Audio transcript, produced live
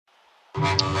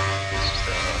It's just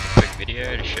a quick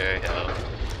video to show how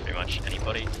pretty much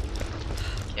anybody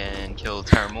can kill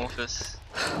Terramorphous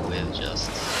with just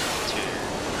two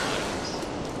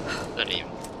items. Don't even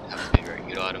have to be very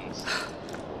good items.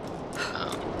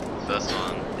 First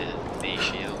one is the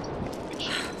shield, which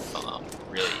you can farm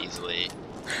really easily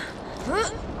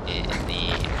in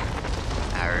the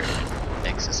arid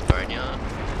Nexus boneyard.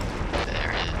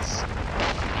 There is a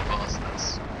boss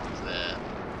that's there,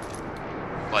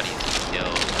 quite easy to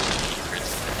kill. He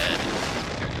crits to the head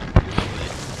pretty quickly,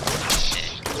 and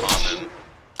you can farm him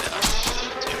without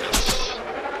 2 minutes.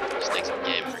 Just takes a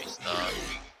game restart,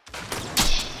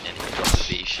 and if you drop the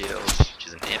V shield, which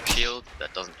is an amp shield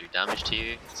that doesn't do damage to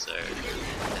you, so as you can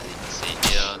see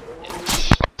here, it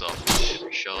pops off with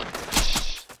every shot,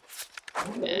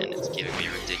 and it's giving me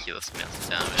ridiculous amounts of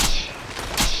damage.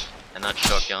 And that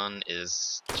shotgun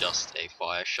is just a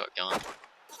fire shotgun,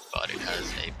 but it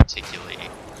has a particularly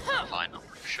high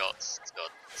number of shots. It's got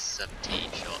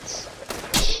 17 shots,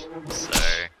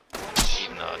 so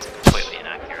even though it's completely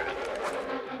inaccurate,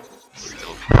 it's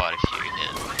still quite a few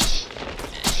in.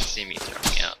 And you can see me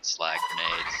throwing out slag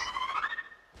grenades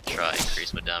to try and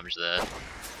increase my damage there.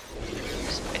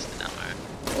 Just wasting ammo.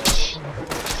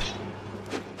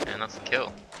 And that's the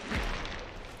kill.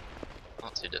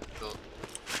 Not too difficult.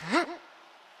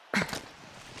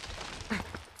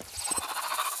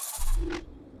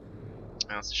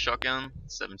 Now it's a shotgun,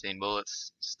 17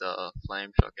 bullets, just a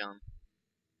flame shotgun.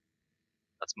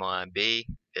 That's my B.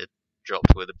 It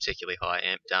dropped with a particularly high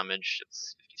amp damage.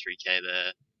 It's 53k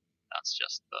there. That's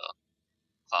just the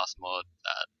class mod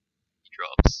that he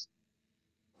drops.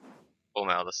 All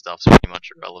my other stuff's pretty much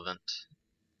irrelevant.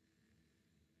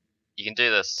 You can do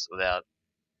this without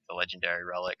the legendary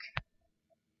relic.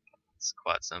 It's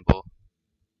quite simple.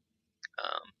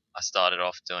 I started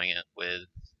off doing it with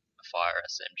a fire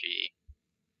SMG,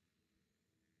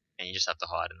 and you just have to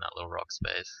hide in that little rock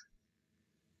space.